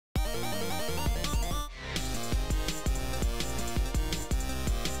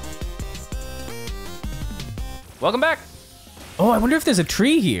Welcome back. Oh, I wonder if there's a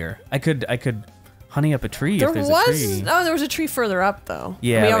tree here. I could honey up a tree if there's a tree. Oh, there was a tree further up though.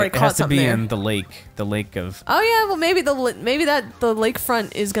 Yeah, we already it caught has to something be there. in the lake of. Oh yeah, well maybe the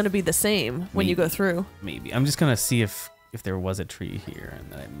lakefront is gonna be the same when you go through. Maybe I'm just gonna see if there was a tree here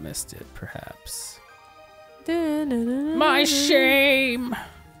and I missed it, perhaps. My shame.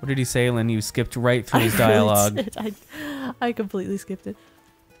 What did he say, Lynn? You skipped right through his dialogue. Really I completely skipped it.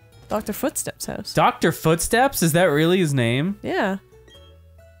 Dr. Footsteps' house. Dr. Footsteps? Is that really his name? Yeah.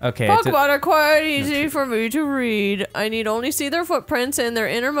 Okay. Pokemon are quite easy for me to read. I need only see their footprints and their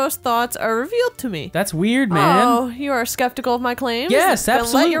innermost thoughts are revealed to me. That's weird, man. Oh, you are skeptical of my claims? Yes,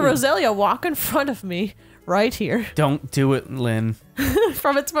 absolutely. Then let your Roselia walk in front of me, right here. Don't do it, Lynn.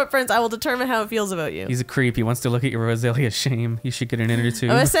 From its footprints, I will determine how it feels about you. He's a creep. He wants to look at your Roselia's shame. You should get an inner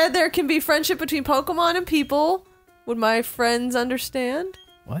tube. I said there can be friendship between Pokemon and people. Would my friends understand?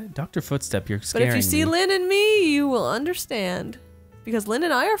 What? Dr. Footstep, you're scaring me. But if you see Lynn and me, you will understand. Because Lynn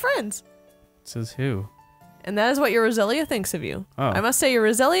and I are friends. Says who? And that is what your Roselia thinks of you. Oh. I must say, your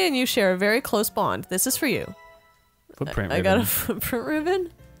Roselia and you share a very close bond. This is for you. Footprint I ribbon. got a footprint ribbon?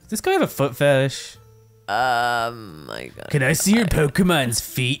 Does this guy have a foot fetish? I got Can I see your Pokemon's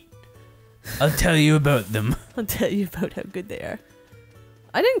feet? I'll tell you about them. I'll tell you about how good they are.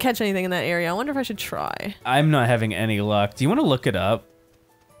 I didn't catch anything in that area. I wonder if I should try. I'm not having any luck. Do you want to look it up?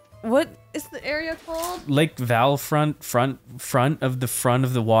 What is the area called? Lake Val front of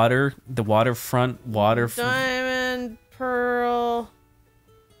the water, the waterfront, Diamond, Pearl,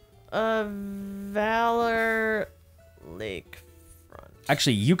 Valor, Lakefront.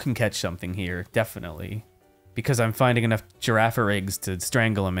 Actually, you can catch something here, definitely. Because I'm finding enough giraffe eggs to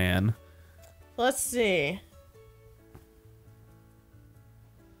strangle a man. Let's see.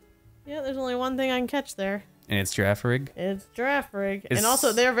 Yeah, there's only one thing I can catch there. And it's giraffe rig? It's giraffe rig. And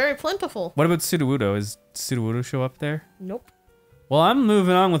also, they're very plentiful. What about Sudowoodo? Is Sudowoodo show up there? Nope. Well, I'm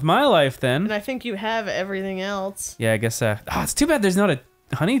moving on with my life then. And I think you have everything else. Yeah, I guess, it's too bad there's not a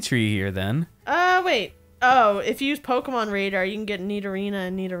honey tree here then. Wait. Oh, if you use Pokemon Radar, you can get Nidorina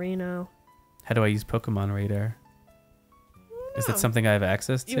and Nidorino. How do I use Pokemon Radar? Is that something I have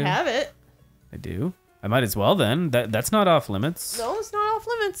access to? You have it. I do? I might as well then. That's not off limits. No, it's not off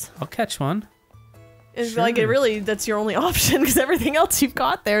limits. I'll catch one. It's Sure. like that's your only option because everything else you've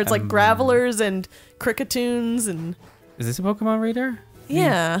got there. It's like Gravelers and Cricketoons and... Is this a Pokemon Radar?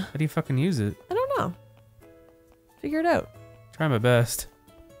 Yeah. How do you fucking use it? I don't know. Figure it out. Try my best.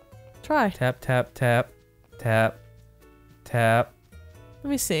 Try. Tap, tap, tap, tap, tap. Let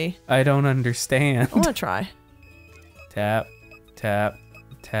me see. I don't understand. I want to try. Tap, tap,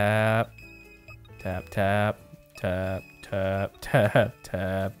 tap, tap, tap, tap, tap, tap,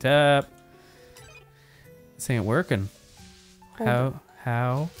 tap, tap. This ain't working. How?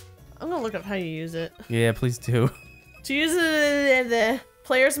 I'm gonna look up how you use it. Yeah, please do. To use it, the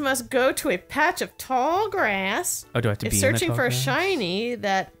players must go to a patch of tall grass. Oh, do I have to If be in the searching tall for a grass? shiny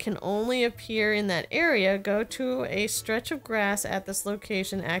that can only appear in that area, go to a stretch of grass at this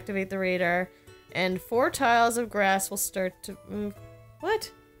location, activate the radar, and 4 tiles of grass will start to move.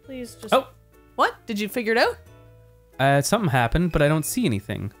 What? Please just... Oh! What? Did you figure it out? Something happened, but I don't see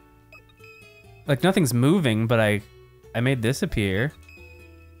anything. Like, nothing's moving, but I made this appear.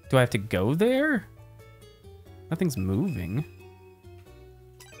 Do I have to go there? Nothing's moving.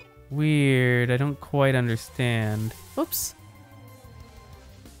 Weird. I don't quite understand. Whoops.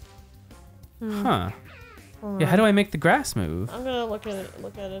 Huh. Yeah, how do I make the grass move? I'm gonna look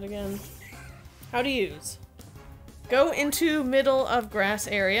at it again. How to use. Go into middle of grass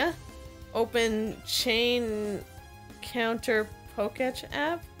area. Open chain counter Poketch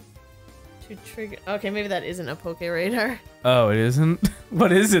app. To trigger. Okay, maybe that isn't a Poke Radar. Oh, it isn't?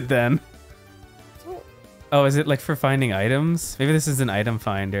 What is it then? Oh, Oh, is it like for finding items? Maybe this is an item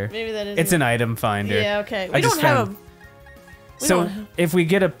finder. maybe that is. It's an item finder. Yeah, okay. I We just don't have found- a. So if we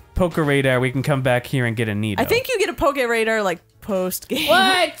get a Poke Radar, we can come back here and get a Nido. I think you get a Poke Radar like post game.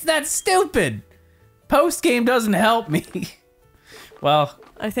 What? That's stupid. Post game doesn't help me. Well,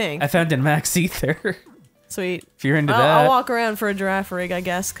 I think. I found in Max Ether. Sweet. If you're into that. I'll walk around for a giraffe rig, I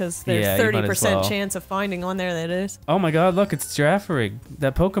guess, because there's Yeah, you might as 30% well. chance of finding one there that is. Oh my god, look, it's Girafarig.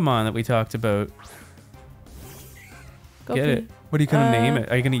 That Pokemon that we talked about. Go Get pee. it. What are you gonna name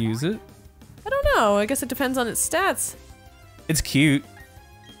it? Are you gonna use it? I don't know. I guess it depends on its stats. It's cute.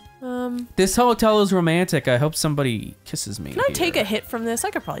 This hotel is romantic. I hope somebody kisses me. Can I take a hit from this? I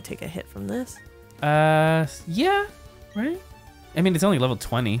could probably take a hit from this. Yeah, right? I mean, it's only level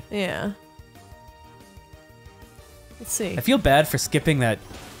 20. Yeah. Let's see. I feel bad for skipping that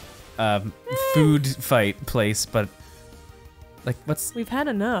food fight place, but like, We've had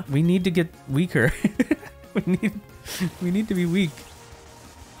enough. we need to get weaker. we need to be weak.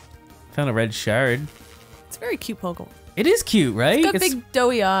 Found a red shard. It's a very cute Pokemon. It is cute, right? It's got big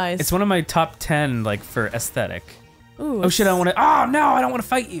doughy eyes. It's one of my top 10, like, for aesthetic. Ooh, oh shit, I don't want to. Oh no, I don't want to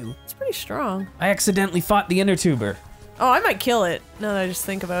fight you. It's pretty strong. I accidentally fought the inner tuber. Oh, I might kill it now that I just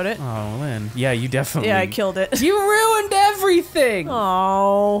think about it. Oh, Lynn. Yeah, you definitely. Yeah, I killed it. You ruined everything.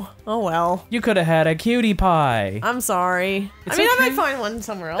 Oh well. You could have had a cutie pie. I'm sorry. It's I mean, okay. I might find one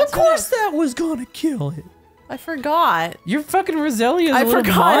somewhere else. Of course that was gonna kill it. I forgot. You're fucking Roselia's I a little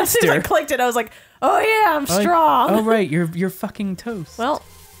forgot. As soon as monster. I clicked it, I was like, oh yeah, I'm strong. Oh right, you're fucking toast. Well,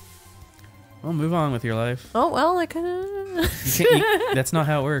 move on with your life. oh well, I kind of. That's not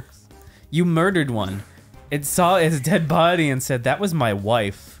how it works. You murdered one. It saw his dead body and said, that was my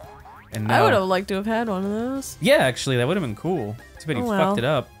wife. And now, I would have liked to have had one of those. Yeah, actually, that would have been cool. Too bad you fucked it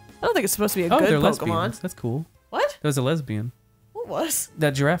up. I don't think it's supposed to be a Oh, good they're Pokemon. lesbians. That's cool. What? That was a lesbian. What was?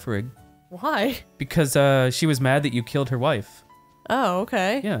 That giraffe rig. Why? Because she was mad that you killed her wife. Oh,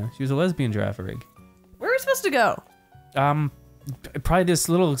 okay. Yeah, she was a lesbian giraffe rig. Where are we supposed to go? Probably this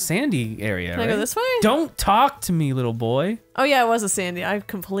little sandy area. Can I go this way? Don't talk to me, little boy. Oh yeah, it was a sandy. I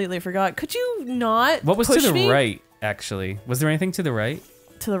completely forgot. Could you not? What was push to the me? right, actually? Was there anything to the right?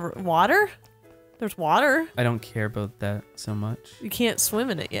 To the water? There's water. I don't care about that so much. You can't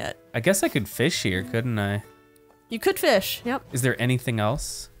swim in it yet. I guess I could fish here, couldn't I? You could fish. Yep. Is there anything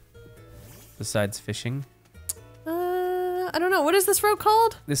else besides fishing? I don't know. What is this road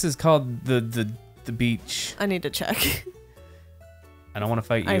called? This is called the beach. I need to check. I don't want to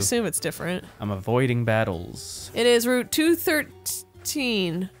fight you. I assume it's different. I'm avoiding battles. It is Route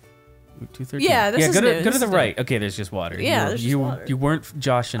 213. Route 213. Yeah, this is go new. to the right. Okay, there's just water. Yeah, there's just water. You weren't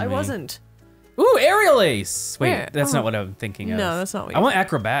joshing I me. wasn't. Ooh, aerial ace. Wait, Where? that's Oh. not what I'm thinking of. No, that's not what I want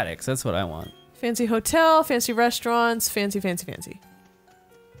acrobatics. That's what I want. Fancy hotel, fancy restaurants, fancy.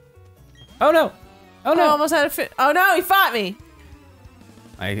 Oh no! Oh I no! almost had a fit. Oh no, he fought me.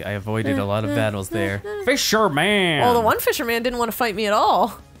 I avoided a lot of battles there. Fisherman! Oh, the one fisherman didn't want to fight me at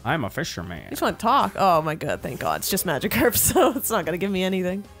all. I'm a fisherman. He just want to talk. Oh my god, thank god. It's just Magikarp, so it's not going to give me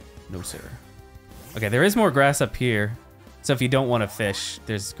anything. No, sir. Okay, there is more grass up here. So if you don't want to fish,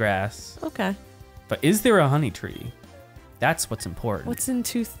 there's grass. Okay. But is there a honey tree? That's what's important. What's in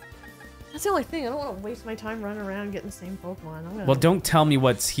tooth? That's the only thing. I don't want to waste my time running around getting the same Pokemon. Well, don't tell me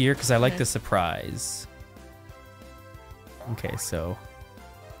what's here, because I like the surprise. Okay, so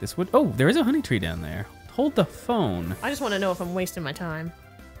this would... Oh, there is a honey tree down there. Hold the phone. I just want to know if I'm wasting my time.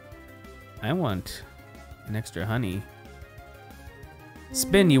 I want an extra honey.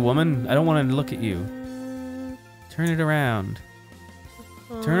 Spin, you woman. I don't want to look at you. Turn it around.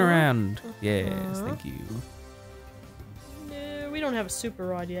 Turn around. Yes, thank you. No, we don't have a super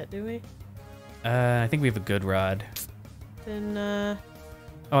rod yet, do we? I think we have a good rod. Then,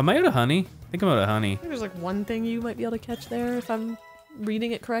 Oh, am I out of honey? I think I'm out of honey. I think there's like one thing you might be able to catch there if I'm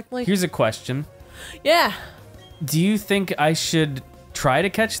reading it correctly. Here's a question. Yeah. Do you think I should try to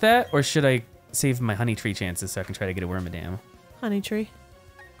catch that, or should I save my honey tree chances so I can try to get a Wormadam? Honey tree.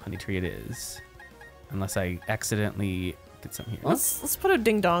 Honey tree it is. Unless I accidentally get something here. Let's put a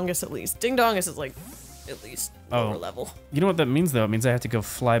Ding-Dongus at least. Ding-Dongus is like at least lower level. You know what that means though? It means I have to go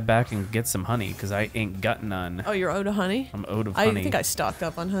fly back and get some honey because I ain't got none. Oh, you're out of honey? I'm out of honey. I think I stocked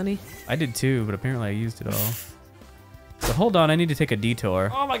up on honey. I did too, but apparently I used it all. So hold on, I need to take a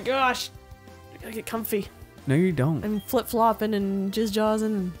detour. Oh my gosh. I gotta get comfy. No, you don't. I'm flip-flopping and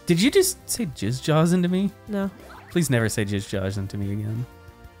jizz-jawsing. Did you just say jizz-jawsing to me? No. Please never say jizz-jawsing to me again.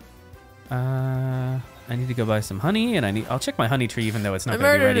 I need to go buy some honey, and I'll check my honey tree even though it's not gonna be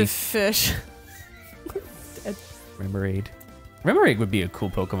ready. I murdered a fish. Remoraid. Remoraid would be a cool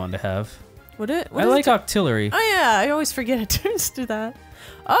Pokemon to have. Would it? I like Octillery. Oh yeah, I always forget it turns to that.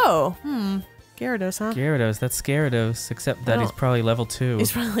 Oh, Gyarados, huh? Gyarados, that's Gyarados, except that he's probably level 2.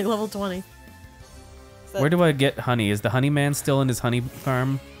 He's probably level 20. Where do I get honey? Is the honey man still in his honey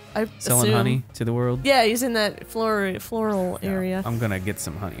farm? I selling assume. honey to the world? Yeah, he's in that floral area. I'm gonna get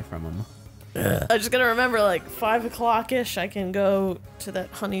some honey from him. I just gotta remember, like 5 o'clock-ish, I can go to that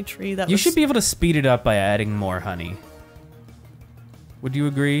honey tree. You should be able to speed it up by adding more honey. Would you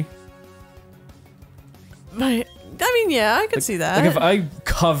agree? I mean, yeah, I could see that. Like if I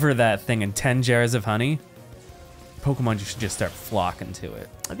cover that thing in 10 jars of honey, Pokemon should just start flocking to it.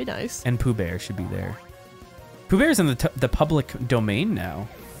 That'd be nice. And Pooh Bear should be there. Pooh Bear's in the public domain now.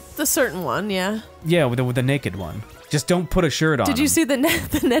 The certain one, yeah. Yeah, with the naked one. Just don't put a shirt on. Did you see the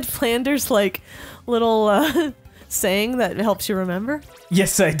Ned Flanders like little saying that helps you remember?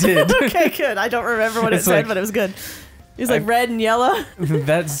 Yes, I did. Okay, good. I don't remember what it said, but it was good. He's like red and yellow.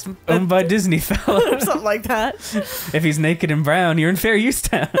 That's owned by Disney, fella. Or something like that. If he's naked and brown, you're in Fair Use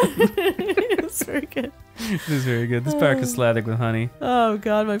Town. It's very good. This is very good. This bark is slathered with honey. Oh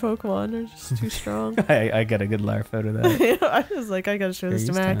god, my Pokemon are just too strong. I got a good laugh out of that. I was like, I gotta show this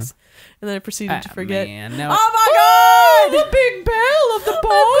to Max. And then I proceeded to forget. Man, now oh my god! the big bell of the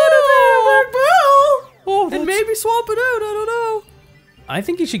ball! Oh, and maybe swap it out, I don't know. I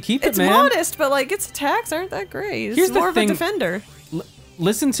think you should keep it, man. It's modest, but like its attacks aren't that great. It's Here's more the of thing. a defender.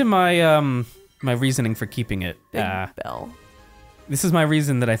 Listen to my my reasoning for keeping it. Big bell. This is my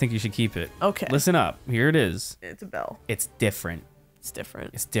reason that I think you should keep it. Okay. Listen up. Here it is. It's a bell. It's different. It's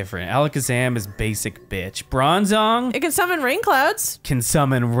different. It's different. Alakazam is basic bitch. Bronzong It can summon rain clouds. can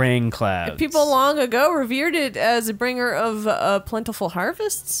summon rain clouds. People long ago revered it as a bringer of plentiful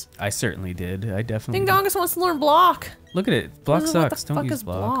harvests. I certainly did. I definitely Ding did. Dongus wants to learn block. Look at it. Block What the sucks. Don't fuck use is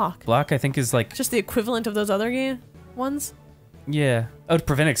block. block? Block, I think, is like... Just the equivalent of those other ones. Yeah. Oh, to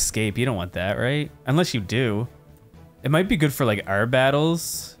prevent escape. You don't want that, right? Unless you do. It might be good for, like, our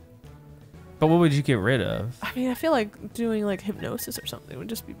battles. But what would you get rid of? I mean, I feel like doing like hypnosis or something would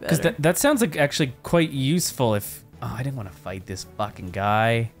just be better. Because that sounds like actually quite useful if... Oh, I didn't want to fight this fucking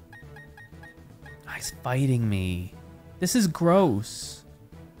guy. He's fighting me. This is gross.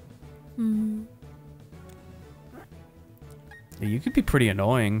 Hmm. Yeah, you could be pretty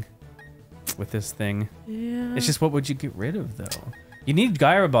annoying with this thing. Yeah. It's just, what would you get rid of, though? You need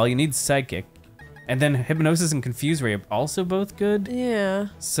Gyro Ball, you need Psychic. And then Hypnosis and Confuse Ray are also both good. Yeah.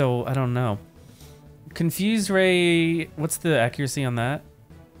 So, I don't know. Confuse Ray, what's the accuracy on that?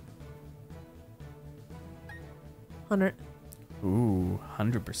 100. Ooh,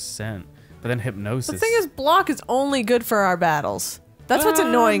 100%. But then Hypnosis. The thing is, block is only good for our battles. That's what's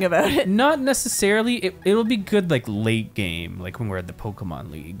annoying about it. Not necessarily. It'll be good like late game, like when we're at the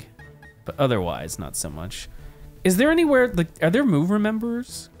Pokemon League. But otherwise, not so much. Is there anywhere, like, are there move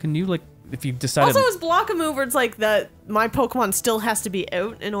remembers? Can you, like, if you decide... Also, is block a move where it's like that my Pokemon still has to be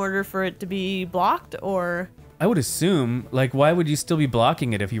out in order for it to be blocked, or... I would assume, like, why would you still be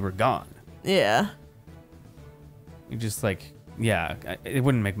blocking it if you were gone? Yeah. You just, like, yeah, it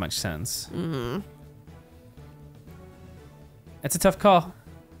wouldn't make much sense. Mm-hmm. It's a tough call.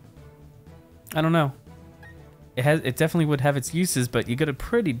 I don't know. It definitely would have its uses, but you got a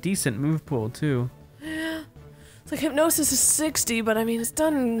pretty decent move pool, too. It's like Hypnosis is 60, but I mean, it's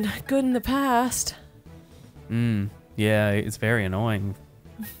done good in the past. Yeah, it's very annoying.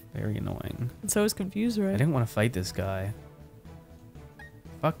 Very annoying. And so is Confuse Ray. I didn't want to fight this guy.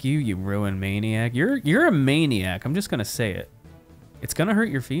 Fuck you, you ruin maniac. You're a maniac. I'm just gonna say it. It's gonna hurt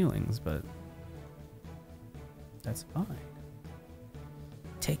your feelings, but that's fine.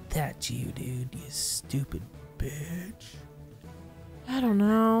 Take that, Geodude, you stupid bitch. I don't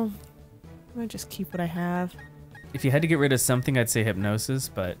know. I might just keep what I have. If you had to get rid of something, I'd say Hypnosis,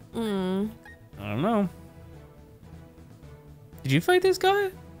 but I don't know. Did you fight this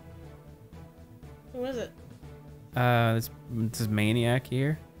guy? Who is it? This maniac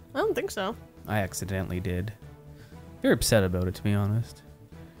here. I don't think so. I accidentally did. You're upset about it, to be honest.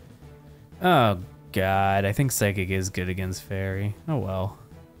 Oh, God. I think Psychic is good against Fairy. Oh, well.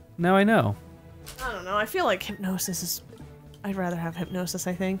 Now I know. I don't know. I feel like Hypnosis is... I'd rather have Hypnosis,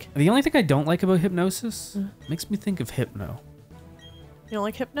 I think. The only thing I don't like about Hypnosis makes me think of Hypno. You don't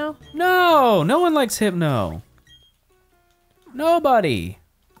like Hypno? No! No one likes Hypno. Nobody.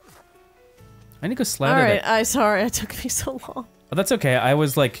 I need to go slather Alright, that. sorry. It took me so long. Oh, that's okay. I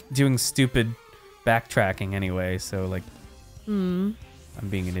was, like, doing stupid backtracking anyway, so, like... I'm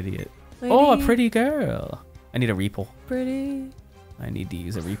being an idiot. Lady. Oh, a pretty girl. I need a Reapel. Pretty. I need to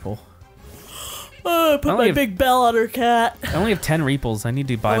use a Reapel. Oh, I put my big bell on her cat. I only have 10 Reapels. I need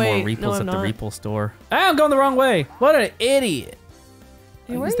to buy more wait, no, Reapels I'm at the not. Reapel store. Ah, I'm going the wrong way. What an idiot.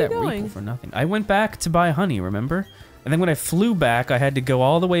 Hey, I where used are you that going? Reapel for nothing. I went back to buy honey, remember? And then when I flew back, I had to go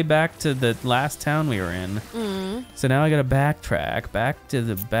all the way back to the last town we were in. So now I gotta backtrack back to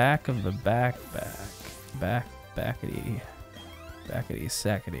the back of the backity. Backity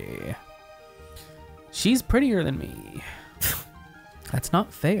sackity. She's prettier than me. That's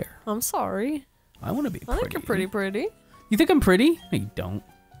not fair. I'm sorry. I want to be pretty. I think you're pretty. You think I'm pretty? No, you don't.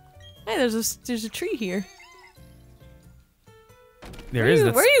 Hey, there's a tree here. There is.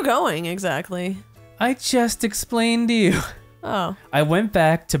 Where are you going exactly? I just explained to you. Oh. I went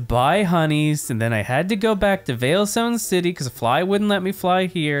back to buy honeys, and then I had to go back to Veilstone City because Fly wouldn't let me fly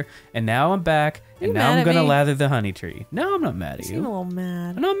here, and now I'm back, and now I'm gonna lather the honey tree. No, I'm not mad at you. You seem a little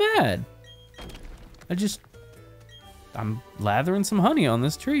mad. I'm not mad. I'm lathering some honey on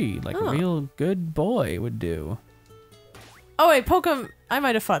this tree like a real good boy would do. Oh wait, Pokemon. I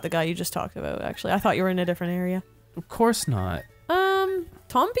might have fought the guy you just talked about, actually. I thought you were in a different area. Of course not.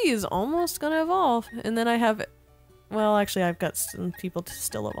 Tombi is almost gonna evolve, and then I have Well, actually, I've got some people to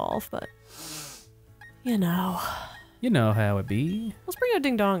still evolve, but you know. You know how it be. Let's bring out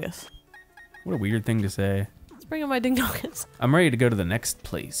Ding Dongus. What a weird thing to say. Let's bring out my Ding Dongus. I'm ready to go to the next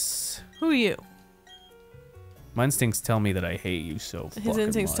place. Who are you? My instincts tell me that I hate you so fucking His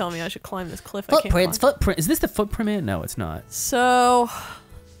instincts much. tell me I should climb this cliff. Footprint. Is this the footprint? No, it's not. So,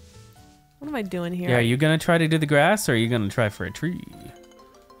 what am I doing here? Yeah, are you gonna try to do the grass, or are you gonna try for a tree?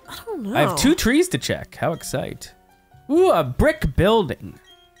 I don't know. I have 2 trees to check. How excite! Ooh, a brick building.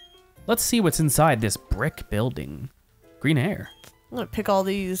 Let's see what's inside this brick building. Green hair. I'm gonna pick all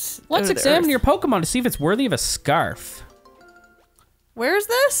these. Let's examine your Pokemon to see if it's worthy of a scarf. Where's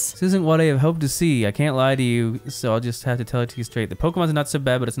this? This isn't what I have hoped to see. I can't lie to you, so I'll just have to tell it to you straight. The Pokemon's not so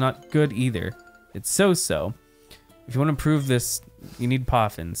bad, but it's not good either. It's so-so. If you want to improve this, you need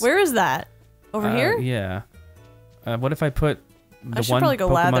Poffins. Where is that? Over here? Yeah. What if I put the one probably go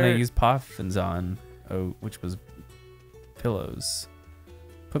Pokemon lather. I used Poffins on, which was pillows.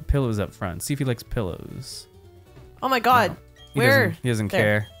 Put pillows up front. See if he likes pillows. Oh my god. No, Where? He doesn't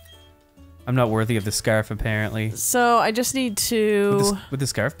There. care. I'm not worthy of the scarf, apparently. So I just need to. Would the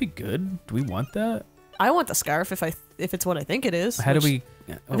scarf be good? Do we want that? I want the scarf if it's what I think it is. How do we?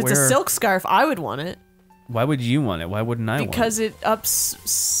 If it's a silk scarf, I would want it. Why would you want it? Why wouldn't I want it? Because it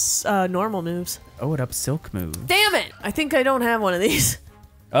ups normal moves. Oh, it ups silk moves. Damn it! I think I don't have one of these.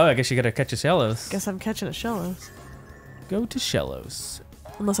 Oh, I guess you gotta catch a Shellos. Guess I'm catching a Shellos. Go to Shellos.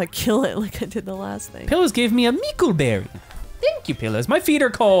 Unless I kill it like I did the last thing. Pillows gave me a Meekleberry. Thank you, Pillows. My feet are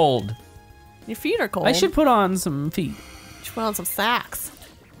cold. Your feet are cold. I should put on some feet. You should put on some socks.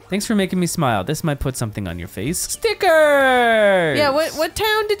 Thanks for making me smile. This might put something on your face. Stickers! Yeah, what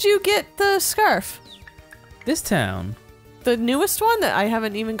town did you get the scarf? This town. The newest one that I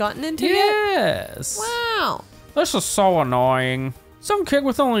haven't even gotten into yet? Yes. Wow. This is so annoying. Some kid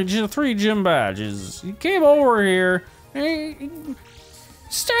with only 3 gym badges. He came over here. He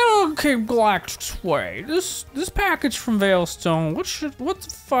still came Galactic's way. This package from Veilstone. What the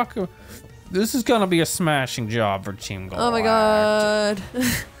fuck? This is gonna be a smashing job for Team Galactic. Oh my god.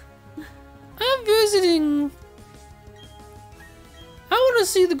 I'm visiting. I want to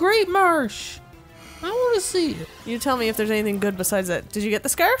see the Great Marsh. I want to see it. You tell me if there's anything good besides that. Did you get the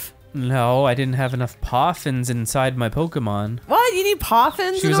scarf? No, I didn't have enough Poffins inside my Pokemon. What? You need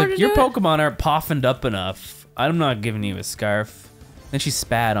Poffins She was in order like, to your do it? Pokemon aren't poffined up enough. I'm not giving you a scarf. Then she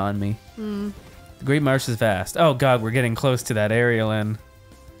spat on me. The Great Marsh is vast. Oh god, we're getting close to that area, Lynn.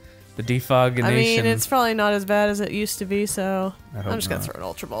 The defogination. I mean, it's probably not as bad as it used to be, so I hope I'm just gonna not. throw an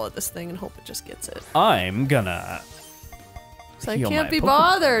Ultra Ball at this thing and hope it just gets it. I'm gonna So I heal can't my be Pokemon.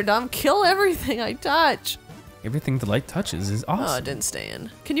 bothered. I'm kill everything I touch. Everything the light touches is Oh, awesome. it didn't stay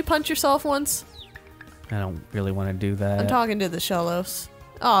in. Can you punch yourself once? I don't really want to do that. I'm talking to the Shellos.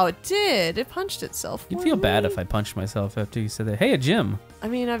 Oh, it did. It punched itself. You'd for feel bad me. if I punched myself after you said that. Hey, a gym. I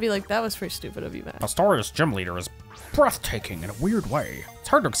mean, I'd be like, that was pretty stupid of you, Matt. Pastoria's gym leader is breathtaking in a weird way. It's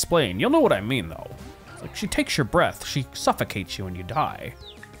hard to explain. You'll know what I mean, though. It's like she takes your breath. She suffocates you and you die.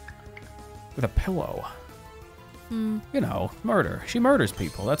 With a pillow. You know, murder. She murders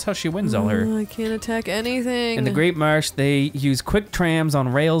people. That's how she wins all her. I can't attack anything. In the Great Marsh, they use quick trams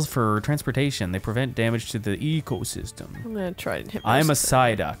on rails for transportation. They prevent damage to the ecosystem. I'm gonna try and hit. I'm a most of it.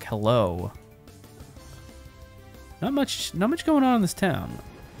 Psyduck. Hello. Not much going on in this town.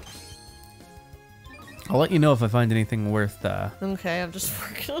 I'll let you know if I find anything worth. Okay, I'm just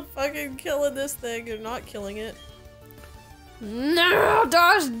working on fucking killing this thing and not killing it. No,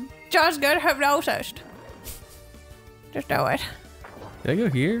 just get hypnosis. Just do it. Did I go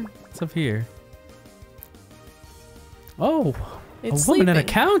here? What's up here? Oh, It's a woman at a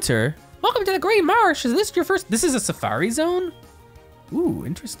sleeping. counter. Welcome to the Great Marsh. Is this your first? This is a safari zone. Ooh,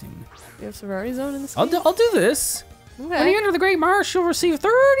 interesting. You have Safari Zone in this I'll game? do this. Okay. When you enter the Great Marsh, you'll receive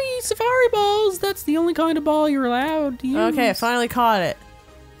 30 safari balls. That's the only kind of ball you're allowed to use. Okay, I finally caught it.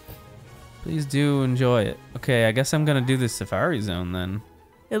 Please do enjoy it. Okay, I guess I'm gonna do this safari zone then.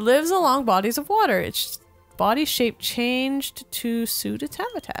 It lives along bodies of water. Its body shape changed to suit its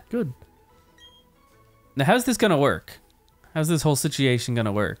habitat. Good. Now, how's this gonna work? How's this whole situation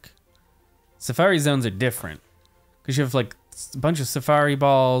gonna work? Safari zones are different because you have like a bunch of safari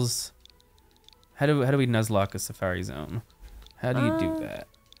balls. How do we Nuzlocke a safari zone? How do you do that?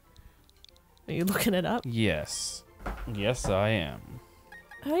 Are you looking it up? Yes, yes, I am.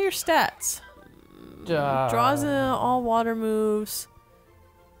 How are your stats? Draws in all water moves.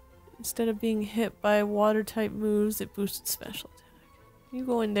 Instead of being hit by water type moves, it boosts special attack. You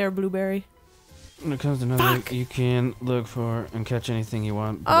go in there, Blueberry. When it comes to Nuzlocke, you can look for and catch anything you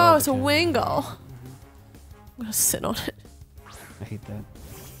want. but Oh, all it's a the- Wingull. I'm gonna sit on it. I hate that.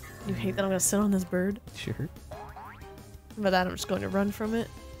 You hate that I'm gonna sit on this bird? Sure. But I'm just going to run from it.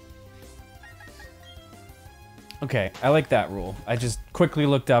 Okay, I like that rule. I just quickly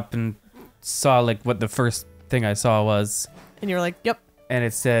looked up and saw like what the first thing I saw was. And you're like, yep. And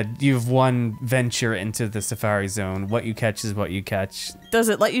it said, you've one venture into the safari zone. What you catch is what you catch. Does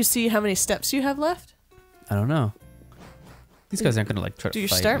it let you see how many steps you have left? I don't know. These guys aren't gonna like try to do your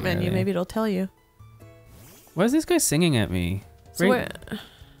fight start me, menu. Maybe it'll tell you. Why is this guy singing at me? So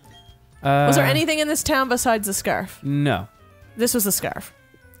was there anything in this town besides the scarf? No. This was the scarf.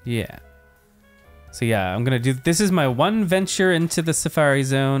 Yeah. So yeah, I'm gonna do. This is my one venture into the safari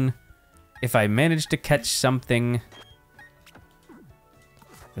zone. If I manage to catch something,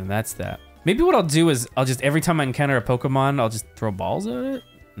 then that's that. Maybe what I'll do is I'll just every time I encounter a Pokemon, I'll just throw balls at it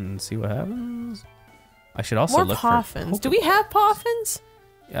and see what happens. I should also More look Poffins. for Do we have Poffins?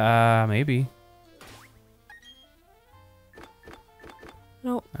 maybe.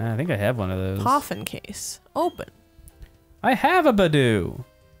 No. I think I have one of those. Poffin case. Open. I have a Badoo.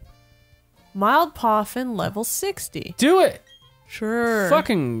 Mild Poffin level 60. Do it. Sure.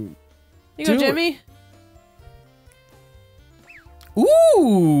 Fucking. You go, Jimmy.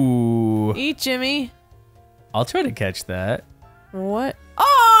 Ooh. Eat, Jimmy. I'll try to catch that. What?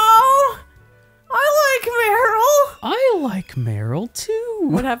 Oh! I like Meryl. I like Meryl too.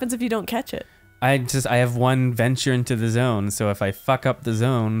 What happens if you don't catch it? I have one venture into the zone, so if I fuck up the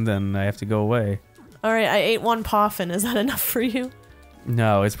zone, then I have to go away. All right, I ate one Poffin. Is that enough for you?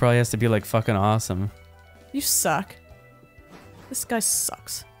 No, it probably has to be like fucking awesome. You suck. This guy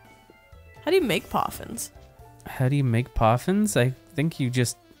sucks. How do you make Poffins? How do you make Poffins? I think you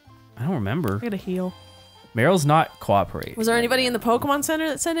just... I don't remember. I gotta heal. Meryl's not cooperating. Was there anybody in the Pokemon Center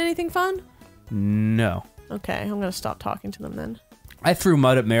that said anything fun? No. Okay, I'm gonna stop talking to them then. I threw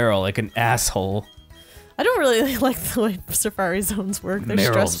mud at Meryl like an asshole. I don't really like the way Safari Zones work. They're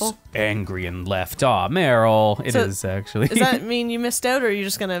Meryl's stressful. Angry and left. Aw, Meryl. It is actually. Does that mean you missed out, or are you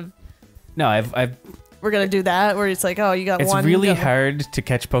just gonna... No, We're gonna do that, where it's like, oh, you got one. It's really hard to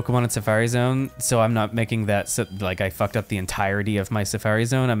catch Pokemon in Safari Zone, so I'm not making that, so, like, I fucked up the entirety of my Safari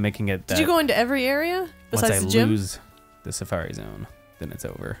Zone. I'm making it that... Did you go into every area besides the gym? Once I lose the Safari Zone, then it's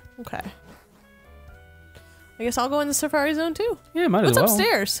over. Okay. I guess I'll go in the Safari Zone too. Yeah, might as well. What's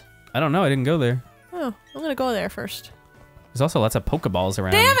upstairs? I don't know. I didn't go there. Oh, I'm gonna go there first. There's also lots of Pokeballs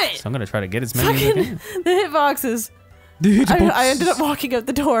around. Damn it! So I'm gonna try to get as many as I can. The hitboxes. I ended up walking out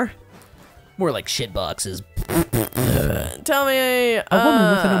the door. More like shit boxes. Tell me. A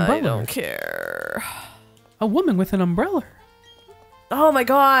woman with an umbrella. I don't care. A woman with an umbrella. Oh my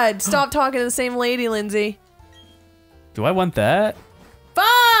god! Stop talking to the same lady, Lindsay. Do I want that?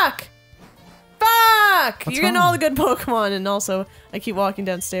 Fuck! Fuck! What's You're getting wrong? all the good Pokemon, and also I keep walking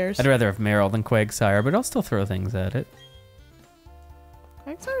downstairs. I'd rather have Meryl than Quagsire, but I'll still throw things at it.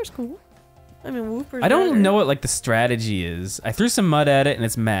 Quagsire's cool. I mean, Wooper's I don't better. know what like the strategy is. I threw some mud at it and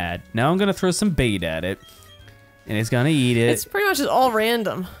it's mad. Now I'm gonna throw some bait at it, and it's gonna eat it. It's pretty much just all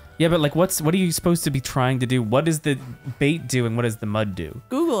random. Yeah, but like, what are you supposed to be trying to do? What does the bait do, and what does the mud do?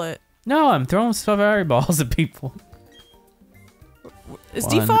 Google it. No, I'm throwing Safari balls at people. Is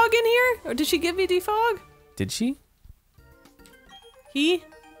One. Defog in here? Or did she give me Defog? Did she? He?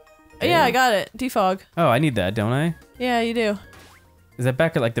 Yeah, I got it. Defog. Oh, I need that, don't I? Yeah, you do. Is that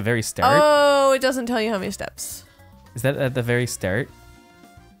back at like the very start? Oh, it doesn't tell you how many steps. Is that at the very start?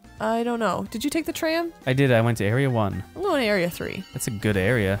 I don't know. Did you take the tram? I did. I went to Area 1. I'm going to Area 3. That's a good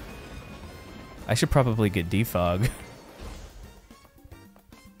area. I should probably get defog.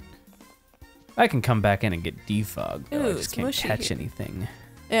 I can come back in and get defog, though. I Ooh, just it's can't mushy catch here. anything.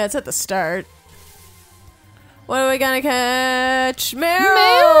 Yeah, it's at the start. What are we gonna catch?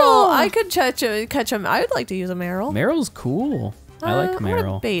 Meryl! I could catch him. I would like to use a Meryl. Meryl's cool. I like I'm gonna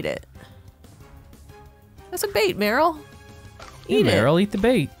Meryl. bait it. That's a bait, Meryl. Hey, Eat it. Meryl, eat the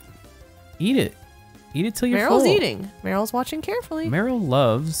bait. Eat it. Eat it till you're Meryl's full. eating. Meryl's watching carefully. Meryl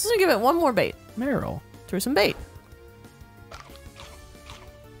loves I'm gonna give it one more bait. Meryl. Through some bait.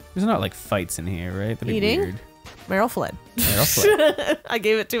 There's not like fights in here, right? That'd be Eating? weird. Meryl fled. Meryl fled. I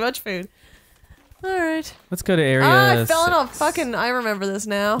gave it too much food. All right. Let's go to area I fell in a 6. fucking. I remember this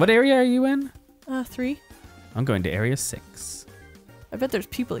now. What area are you in? 3. I'm going to area 6. I bet there's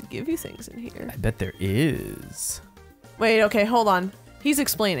people that give you things in here. I bet there is. Wait, okay, hold on. He's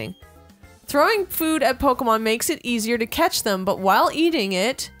explaining. Throwing food at Pokemon makes it easier to catch them, but while eating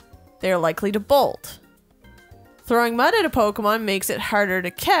it, they are likely to bolt. Throwing mud at a Pokemon makes it harder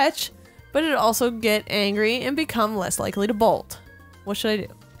to catch, but it also get angry and become less likely to bolt. What should I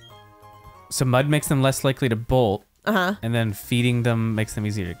do? So mud makes them less likely to bolt, Uh-huh. and then feeding them makes them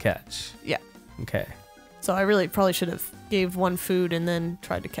easier to catch. Yeah. Okay. So I really probably should have gave one food and then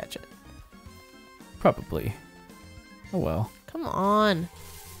tried to catch it. Probably. Oh well. Come on.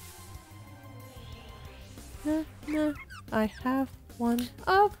 Nah, I have one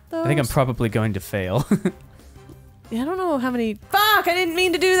of those. I think I'm probably going to fail. Yeah, I don't know how many. Fuck! I didn't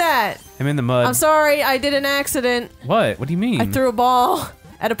mean to do that. I'm in the mud. I'm sorry. I did an accident. What? What do you mean? I threw a ball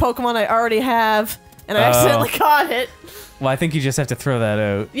at a Pokemon I already have, and I accidentally caught it. Well, I think you just have to throw that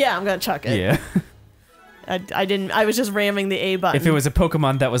out. Yeah, I'm gonna chuck it. Yeah. I didn't. I was just ramming the A button. If it was a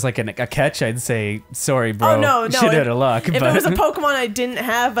Pokemon that was like a catch, I'd say sorry, bro. Oh no, no. Shit out of luck. If it was a Pokemon I didn't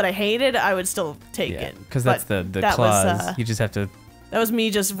have but I hated, I would still take it. Because that's the that clause. Was, you just have to. That was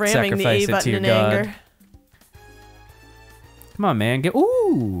me just ramming the A button in God. anger. Come on, man. Get.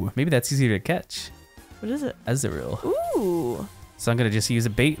 Ooh, maybe that's easier to catch. What is it? Azurill. Ooh. So I'm gonna just use a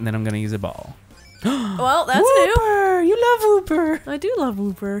bait and then I'm gonna use a ball. Well, that's Wooper! new. You love Wooper. I do love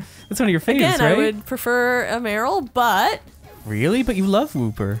Wooper. That's one of your favorites, Again, right? I would prefer a Meryl, but Really? But you love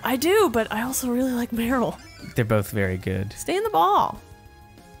Wooper. I do, but I also really like Meryl. They're both very good. Stay in the ball.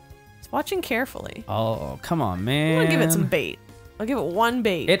 It's watching carefully. Oh, come on, I'm man. gonna give it some bait. I'll give it one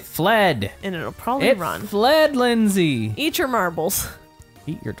bait. It fled. And it'll probably run. It fled, Lindsay. Eat your marbles.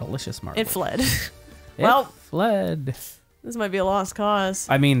 Eat your delicious marbles. It fled. Well, fled. This might be a lost cause.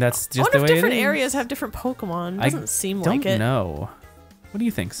 I mean, that's just the way it is. I wonder if different areas have different Pokemon. Doesn't seem like it. I don't know. What do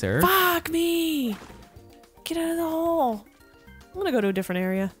you think, sir? Fuck me! Get out of the hole. I'm gonna go to a different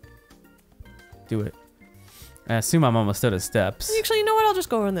area. Do it. I assume I'm almost out of steps. Actually, you know what? I'll just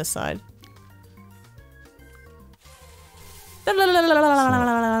go on this side. So,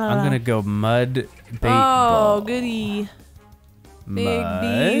 I'm gonna go mud bait ball. Oh, goody. Big Mud.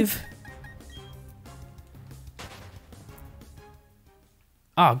 beef.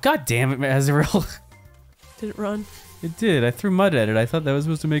 Oh, god damn it, Azurill. Did it run? It did. I threw mud at it. I thought that was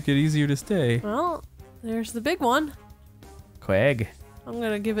supposed to make it easier to stay. Well, there's the big one. Quag. I'm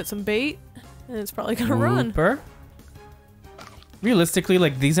gonna give it some bait, and it's probably gonna run. Wooper. Realistically,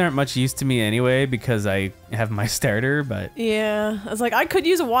 like, these aren't much use to me anyway because I have my starter, but... Yeah, I was like, I could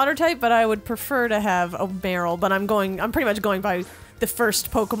use a water type, but I would prefer to have a Meryl, but I'm pretty much going by the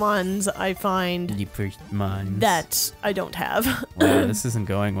first Pokemons I find The first mons. that I don't have. Wow, this isn't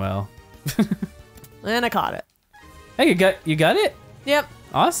going well. And I caught it. Hey, you got it? Yep.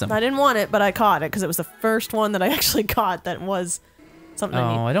 Awesome. I didn't want it, but I caught it because it was the first one that I actually caught that was something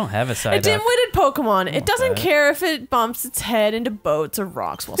I need. Oh, I don't have a side A dim-witted Pokemon. It doesn't that. care if it bumps its head into boats or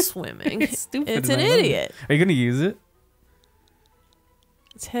rocks while swimming. It's stupid. It's an idiot. Are you gonna use it?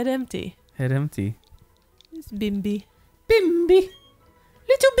 It's head empty. Head empty. It's Bimby. Bimby.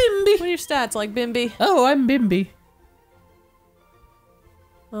 Little Bimby. What are your stats like, Bimby? Oh, I'm Bimby.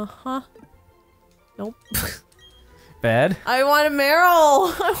 Uh-huh. Nope. Bad? I want a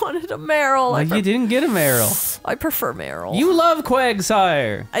Meryl. I wanted a Meryl. Well, you didn't get a Meryl. I prefer Meryl. You love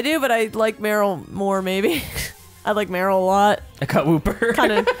Quagsire. I do, but I like Meryl more, maybe. I like Meryl a lot. I got Wooper.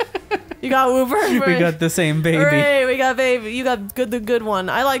 Kind of. You got Wooper? We got the same baby. Hooray, we got baby. You got the good one.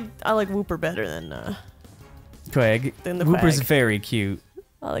 I like Wooper better than Quag. Than the Wooper's Quag. very cute.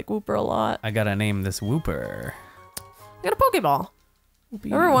 I like Wooper a lot. I gotta name this Wooper. I got a Pokeball.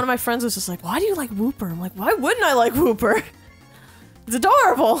 Remember one of my friends was just like, why do you like Wooper? I'm like, why wouldn't I like Wooper? It's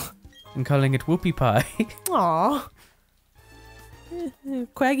adorable. I'm calling it Whoopie Pie. Aw.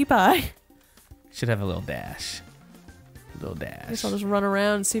 Quaggy Pie. Should have a little dash. A little dash. I guess I'll just run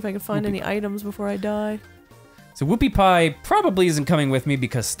around and see if I can find any items before I die. So Whoopie Pie probably isn't coming with me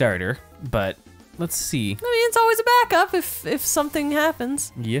because starter, but let's see. I mean, it's always a backup if something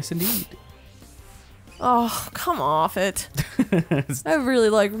happens. Yes, indeed. Oh, come off it. I really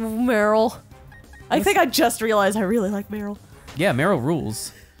like Meryl. I think I just realized I really like Meryl. Yeah, Meryl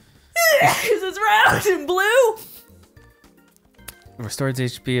rules. Because it's round and blue. Restores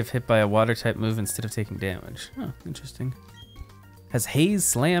HP if hit by a water type move instead of taking damage. Huh, interesting. Has Haze,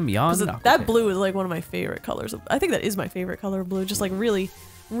 Slam, Yawn, Knock. That blue is like one of my favorite colors. I think that is my favorite color of blue. Just like really,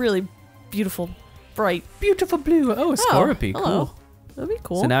 really beautiful, bright. Beautiful blue. Oh, a Scorpy. Hello. Cool. That'd be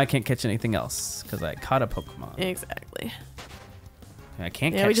cool. So now I can't catch anything else because I caught a Pokemon. Exactly. I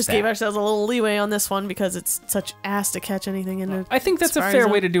can't catch Yeah, we just that. gave ourselves a little leeway on this one because it's such ass to catch anything in it. I think that's a Safari fair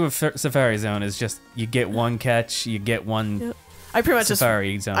Zone. way to do a Safari Zone is just you get one catch, you get one Yep. I pretty much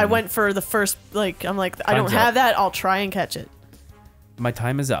Safari Zone. I went for the first, like, I'm like, I don't Time's have up. that, I'll try and catch it. My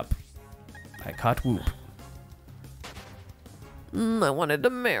time is up. I caught Whoop. I wanted a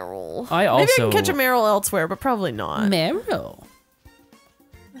Meryl. I Maybe I also- can catch a Meryl elsewhere, but probably not. Meryl.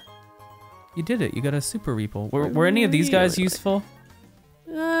 You did it. You got a Super Reapel. Were any of these guys Really? useful?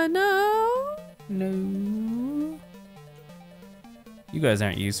 No. No. You guys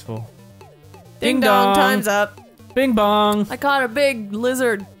aren't useful. Ding dong, time's up. Bing bong. I caught a big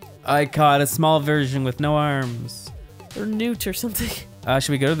lizard. I caught a small version with no arms. Or newt or something.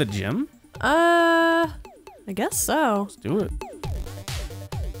 Should we go to the gym? I guess so. Let's do it.